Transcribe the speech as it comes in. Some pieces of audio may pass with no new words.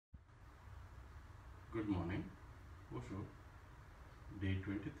Good morning. Osho. Day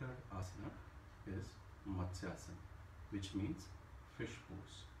 23rd asana is MATSYASANA, which means fish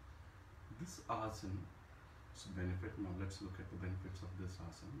pose. This asana's benefit, now let's look at the benefits of this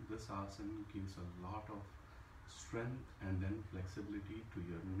asana. This asana gives a lot of strength and then flexibility to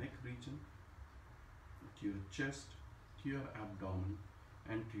your neck region, to your chest, to your abdomen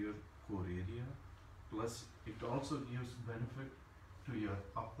and to your core area. Plus it also gives benefit to your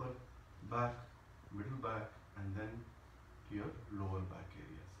upper back, middle back and then to your lower back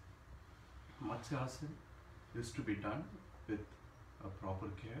areas. Matsyasana is to be done with a proper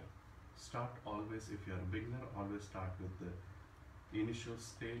care. Start always, if you are a beginner, always start with the initial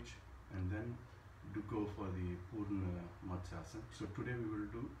stage and then go for the Purna Matsyasana. So today we will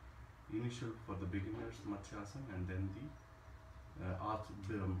do initial for the beginners Matsyasana and then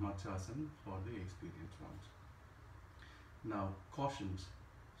the Matsyasana for the experienced ones. Now cautions.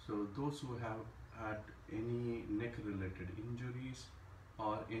 So those who have had any neck related injuries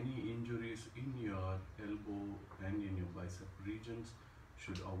or any injuries in your elbow and in your bicep regions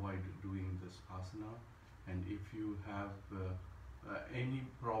should avoid doing this asana. And if you have any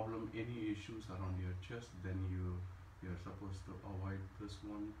problem, any issues around your chest, then you're supposed to avoid this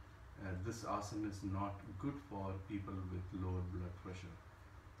one. This asana is not good for people with lower blood pressure.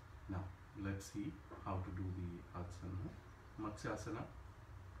 Now let's see how to do the asana. Matsyasana.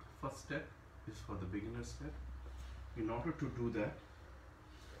 First step is for the beginner step. In order to do that,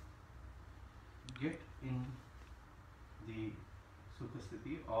 get in the Sukha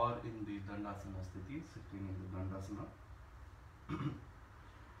Sthiti or in the Dandasana Sthiti, sitting in the Dandasana.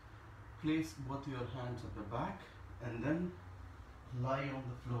 Place both your hands at the back and then lie on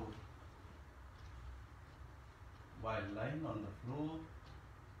the floor. While lying on the floor,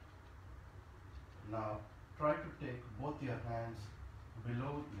 now try to take both your hands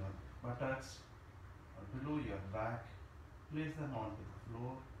below your buttocks or below your back. Place them onto the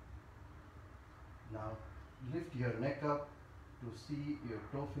floor. Now lift your neck up to see your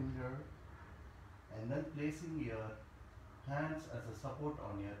toe finger and then placing your hands as a support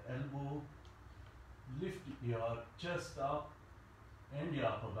on your elbow. Lift your chest up and your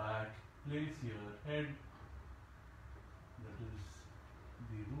upper back. Place your head, that is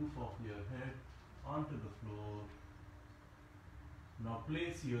the roof of your head, onto the floor. Now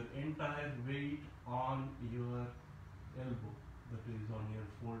place your entire weight on your elbow, that is on your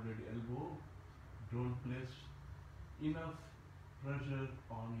folded elbow. Don't place enough pressure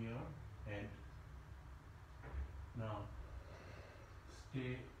on your head. Now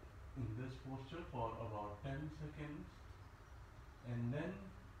stay in this posture for about 10 seconds and then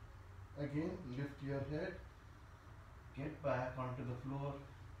again lift your head, get back onto the floor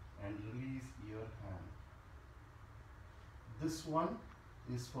and release your hand. This one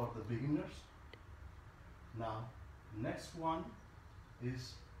is for the beginners. Now next one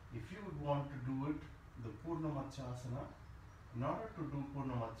is, if you would want to do it, the Purna Matsyasana. In order to do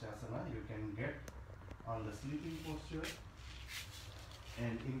Purna Matsyasana, you can get on the sleeping posture,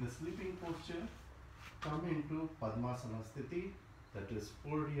 and in the sleeping posture come into Padmasana Sthiti, that is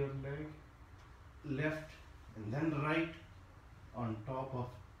fold your leg left and then right on top of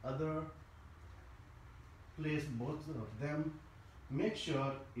other. Place both of them. Make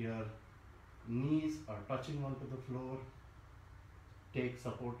sure your knees are touching onto the floor. Take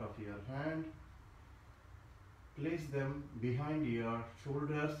support of your hand. Place them behind your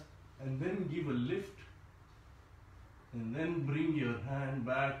shoulders and then give a lift. And then bring your hand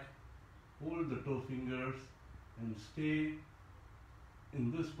back. Hold the toe fingers and stay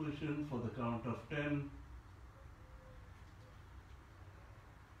in this position for the count of 10.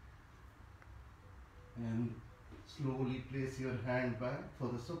 And slowly place your hand back for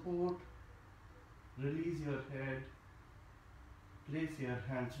the support. Release your head. Place your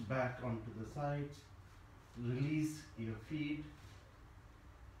hands back onto the sides. Release your feet.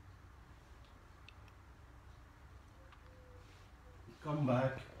 Come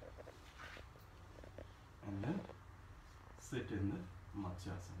back and then sit in the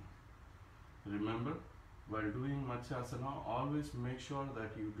Matsyasana. Remember, while doing Matsyasana, always make sure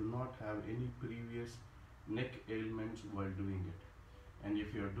that you do not have any previous neck ailments while doing it. And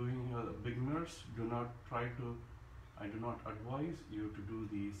if you are doing beginners, I do not advise you to do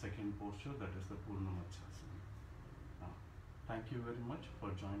the second posture, that is the Purna Matsyasana. Now, thank you very much for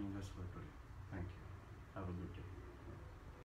joining us for today. Thank you. Have a good day.